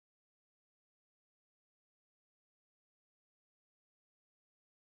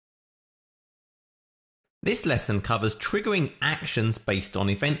This lesson covers triggering actions based on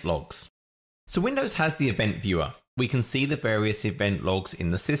event logs. So Windows has the event viewer. We can see the various event logs in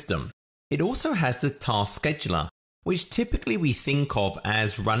the system. It also has the task scheduler, which typically we think of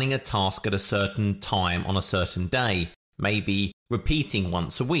as running a task at a certain time on a certain day, maybe repeating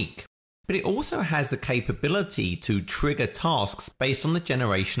once a week. But it also has the capability to trigger tasks based on the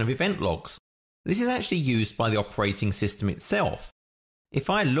generation of event logs. This is actually used by the operating system itself. If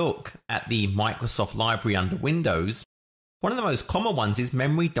I look at the Microsoft library under Windows, one of the most common ones is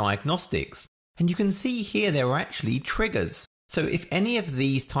memory diagnostics. And you can see here there are actually triggers. So if any of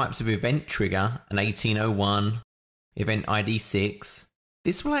these types of event trigger, an 1801, event ID 6,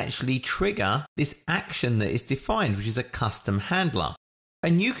 this will actually trigger this action that is defined, which is a custom handler.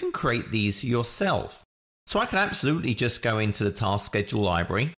 And you can create these yourself. So I could absolutely just go into the task schedule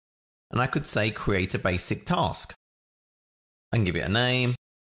library and I could say create a basic task. I can give it a name.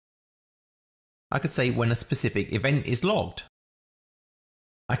 I could say when a specific event is logged.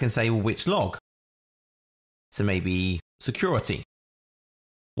 I can say, well, which log? So maybe security.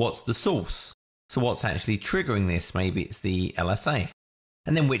 What's the source? So what's actually triggering this? Maybe it's the LSA.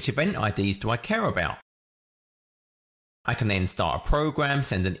 And then which event IDs do I care about? I can then start a program,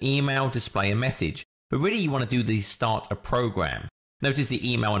 send an email, display a message. But really you want to do the start a program. Notice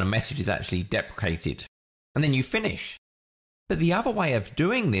the email and a message is actually deprecated. And then you finish. But the other way of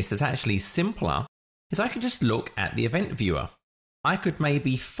doing this is actually simpler, is I can just look at the event viewer. I could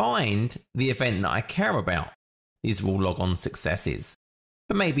maybe find the event that I care about. These are all logon successes.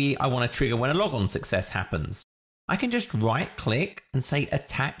 But maybe I want to trigger when a logon success happens. I can just right click and say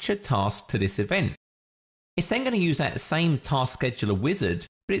attach a task to this event. It's then going to use that same task scheduler wizard,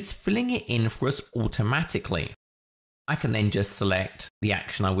 but it's filling it in for us automatically. I can then just select the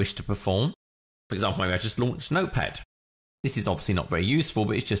action I wish to perform. For example, maybe I just launched Notepad. This is obviously not very useful,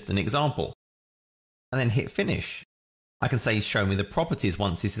 but it's just an example. And then hit finish. I can say show me the properties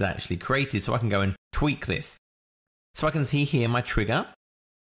once this is actually created, so I can go and tweak this. So I can see here my trigger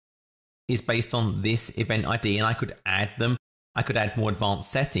is based on this event ID, and I could add them. I could add more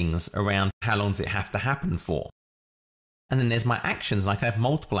advanced settings around how long does it have to happen for. And then there's my actions, and I can have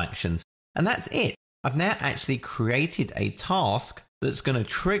multiple actions. And that's it. I've now actually created a task that's going to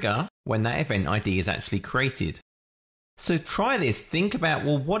trigger when that event ID is actually created. So try this. Think about,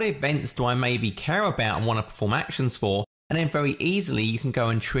 well, what events do I maybe care about and want to perform actions for? And then very easily you can go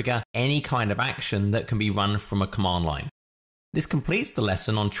and trigger any kind of action that can be run from a command line. This completes the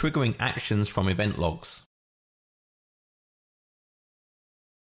lesson on triggering actions from event logs.